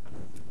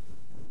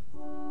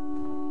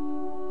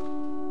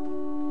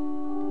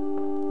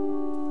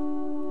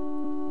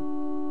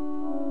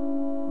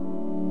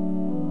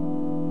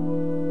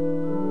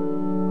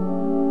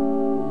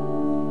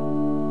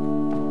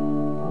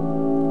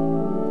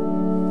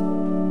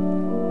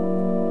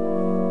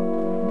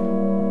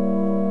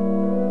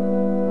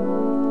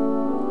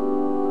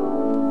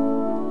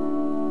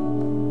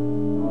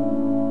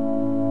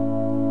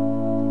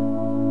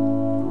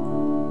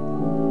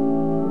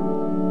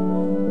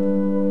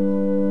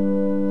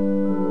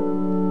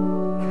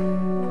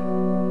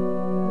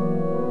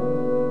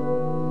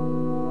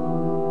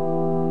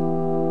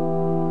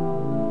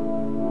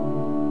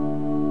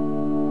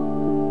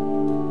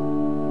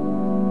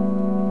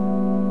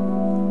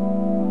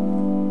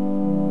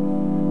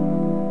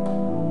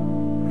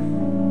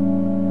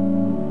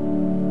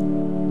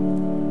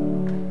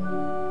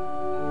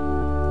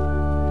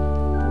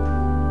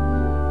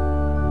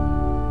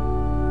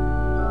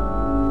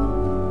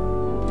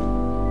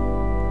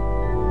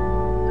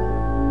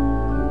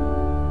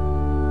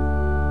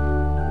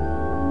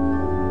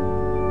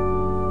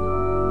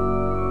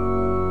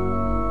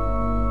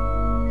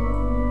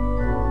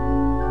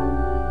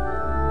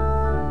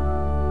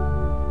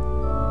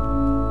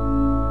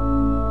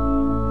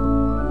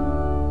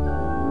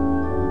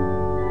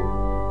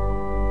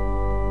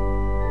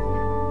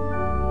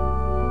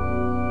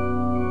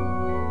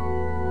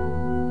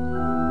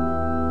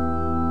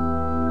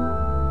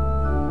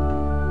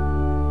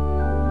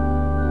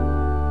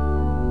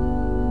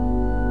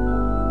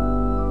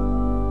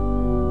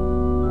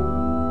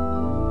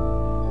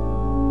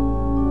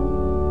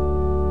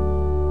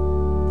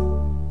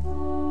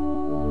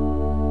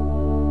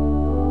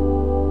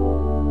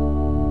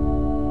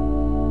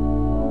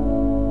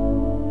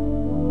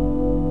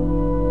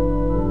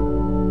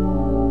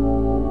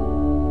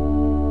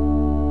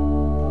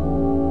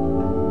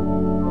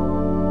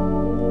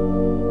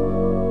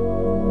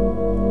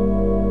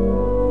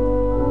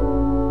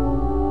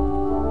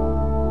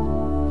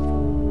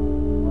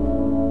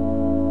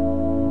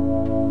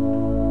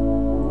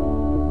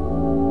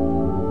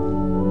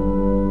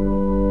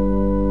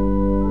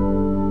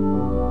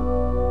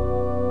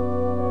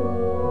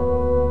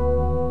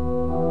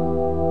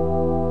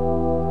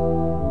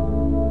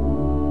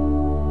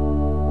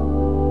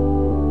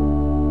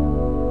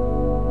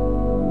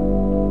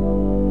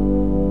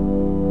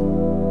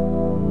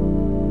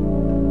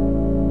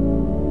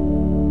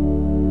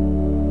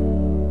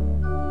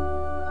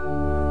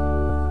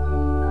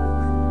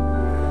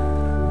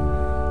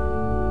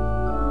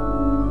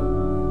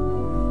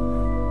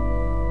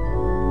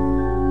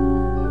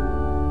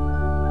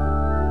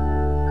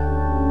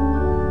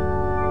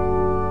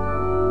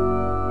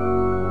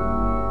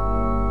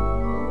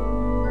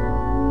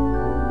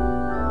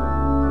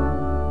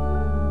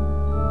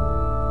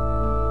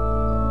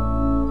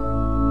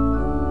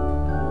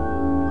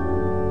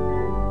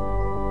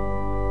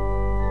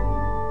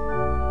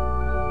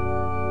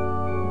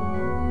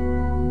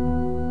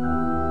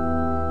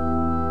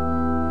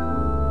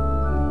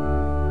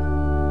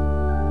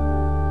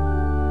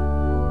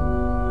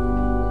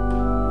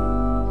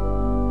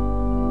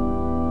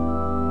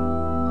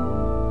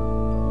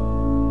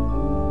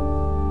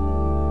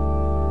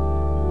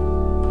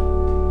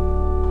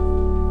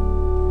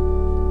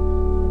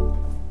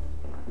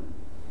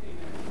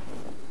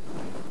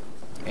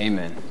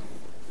 Amen.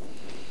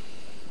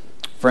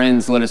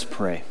 Friends, let us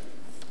pray.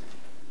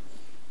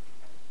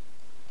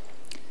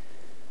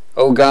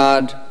 O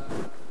God,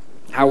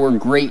 our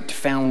great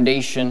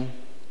foundation,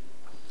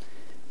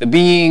 the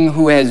being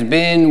who has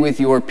been with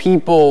your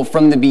people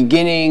from the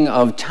beginning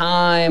of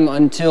time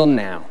until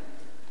now,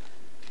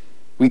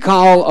 we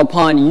call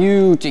upon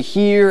you to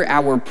hear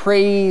our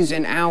praise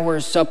and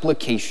our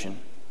supplication.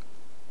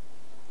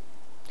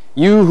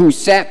 You who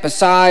sat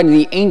beside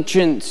the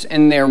ancients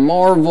and their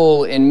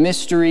marvel and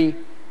mystery,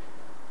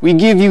 we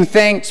give you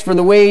thanks for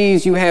the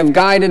ways you have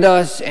guided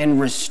us and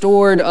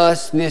restored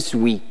us this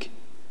week.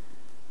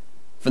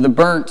 For the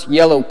burnt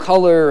yellow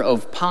color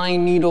of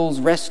pine needles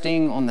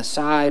resting on the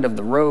side of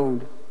the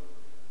road.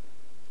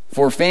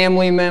 For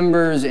family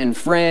members and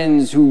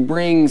friends who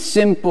bring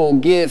simple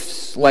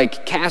gifts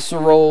like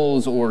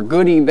casseroles or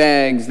goodie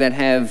bags that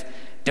have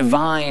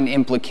divine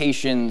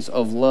implications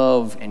of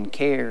love and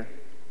care.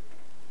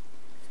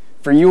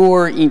 For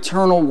your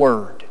eternal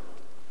word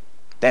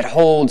that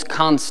holds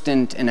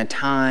constant in a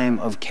time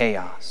of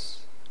chaos.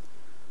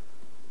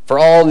 For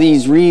all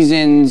these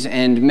reasons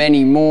and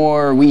many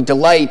more, we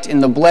delight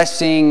in the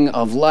blessing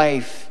of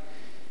life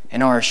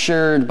and are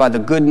assured by the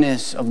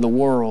goodness of the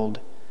world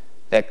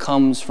that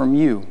comes from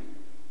you.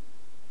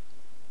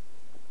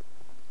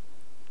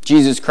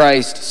 Jesus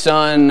Christ,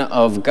 Son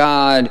of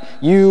God,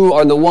 you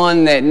are the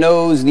one that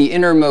knows the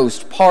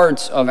innermost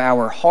parts of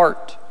our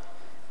heart,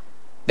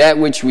 that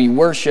which we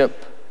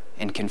worship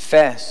and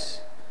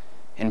confess.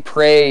 and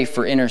pray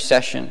for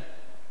intercession.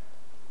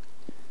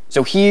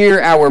 So hear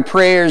our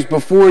prayers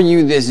before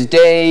you this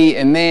day,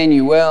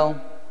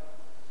 Emmanuel.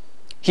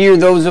 Hear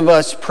those of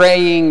us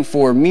praying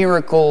for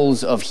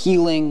miracles of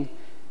healing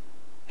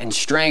and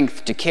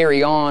strength to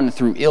carry on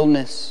through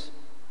illness.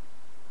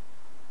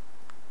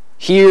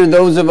 Hear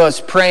those of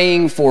us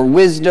praying for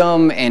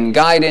wisdom and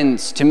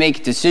guidance to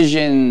make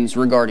decisions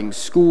regarding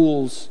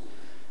schools,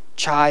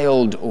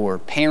 child or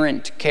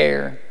parent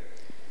care,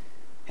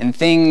 and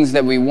things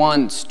that we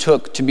once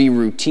took to be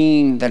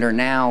routine that are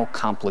now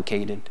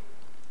complicated.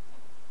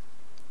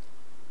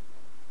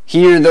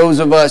 Hear those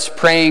of us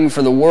praying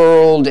for the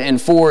world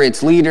and for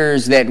its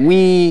leaders, that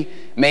we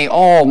may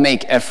all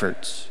make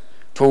efforts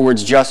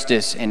towards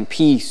justice and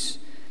peace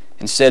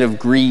instead of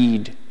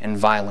greed and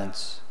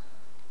violence.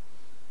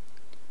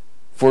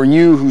 For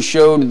you who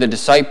showed the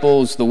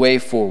disciples the way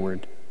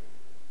forward,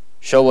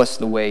 show us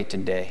the way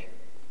today.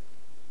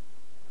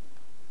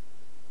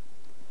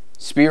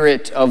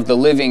 Spirit of the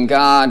living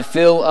God,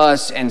 fill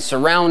us and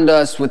surround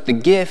us with the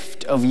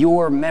gift of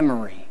your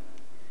memory.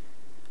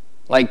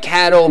 Like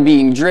cattle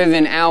being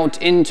driven out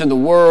into the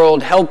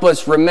world, help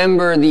us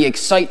remember the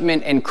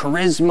excitement and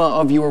charisma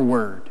of your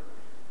word.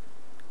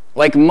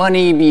 Like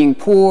money being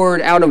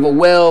poured out of a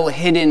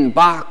well-hidden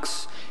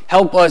box,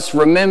 help us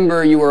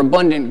remember your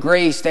abundant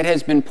grace that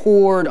has been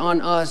poured on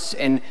us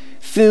and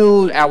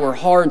filled our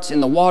hearts in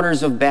the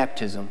waters of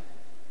baptism.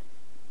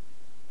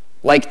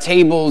 Like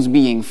tables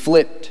being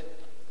flipped,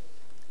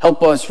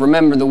 help us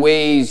remember the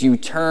ways you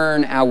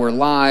turn our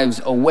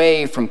lives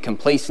away from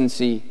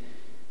complacency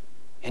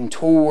and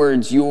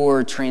towards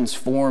your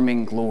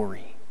transforming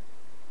glory.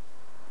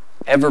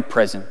 Ever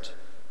present,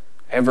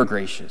 ever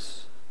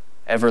gracious,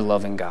 ever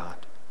loving God.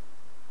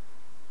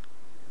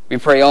 We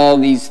pray all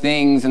these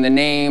things in the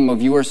name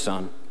of your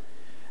Son,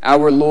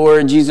 our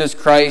Lord Jesus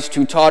Christ,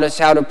 who taught us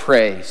how to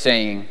pray,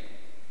 saying,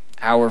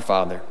 Our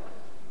Father,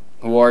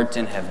 who art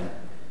in heaven,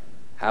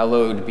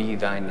 hallowed be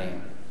thy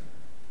name.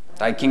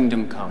 Thy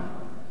kingdom come,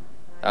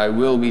 thy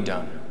will be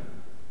done,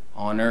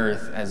 on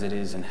earth as it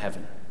is in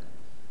heaven.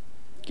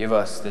 Give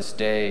us this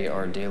day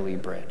our daily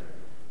bread,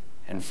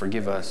 and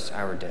forgive us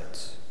our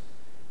debts,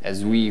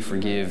 as we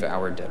forgive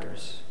our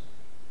debtors.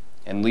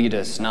 And lead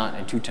us not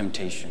into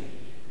temptation,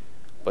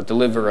 but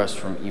deliver us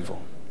from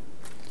evil.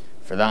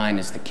 For thine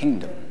is the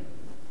kingdom,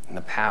 and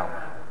the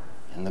power,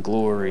 and the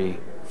glory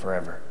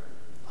forever.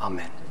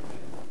 Amen.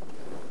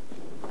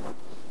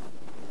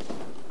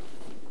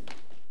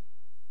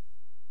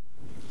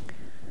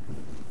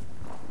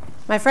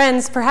 My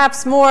friends,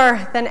 perhaps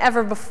more than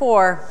ever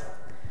before,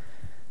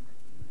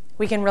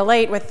 we can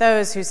relate with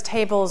those whose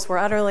tables were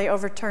utterly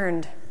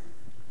overturned.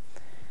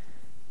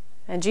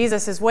 And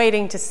Jesus is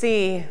waiting to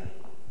see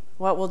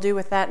what we'll do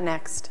with that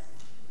next.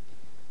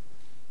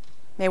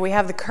 May we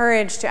have the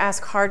courage to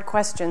ask hard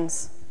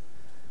questions.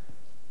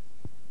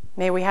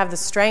 May we have the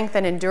strength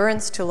and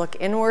endurance to look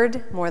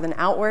inward more than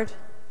outward.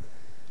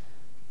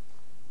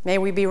 May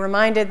we be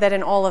reminded that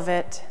in all of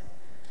it,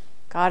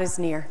 God is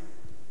near,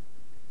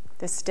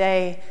 this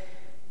day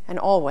and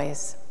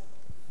always.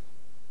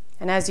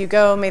 And as you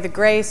go, may the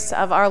grace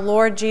of our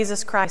Lord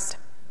Jesus Christ,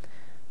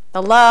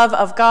 the love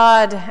of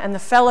God, and the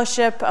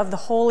fellowship of the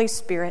Holy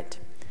Spirit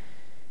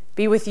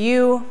be with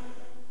you,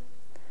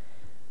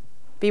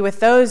 be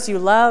with those you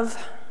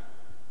love,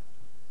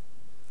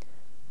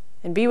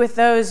 and be with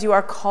those you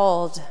are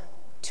called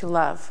to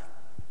love,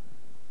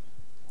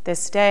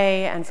 this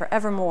day and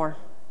forevermore.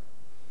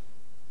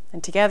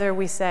 And together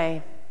we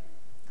say,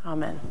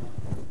 Amen.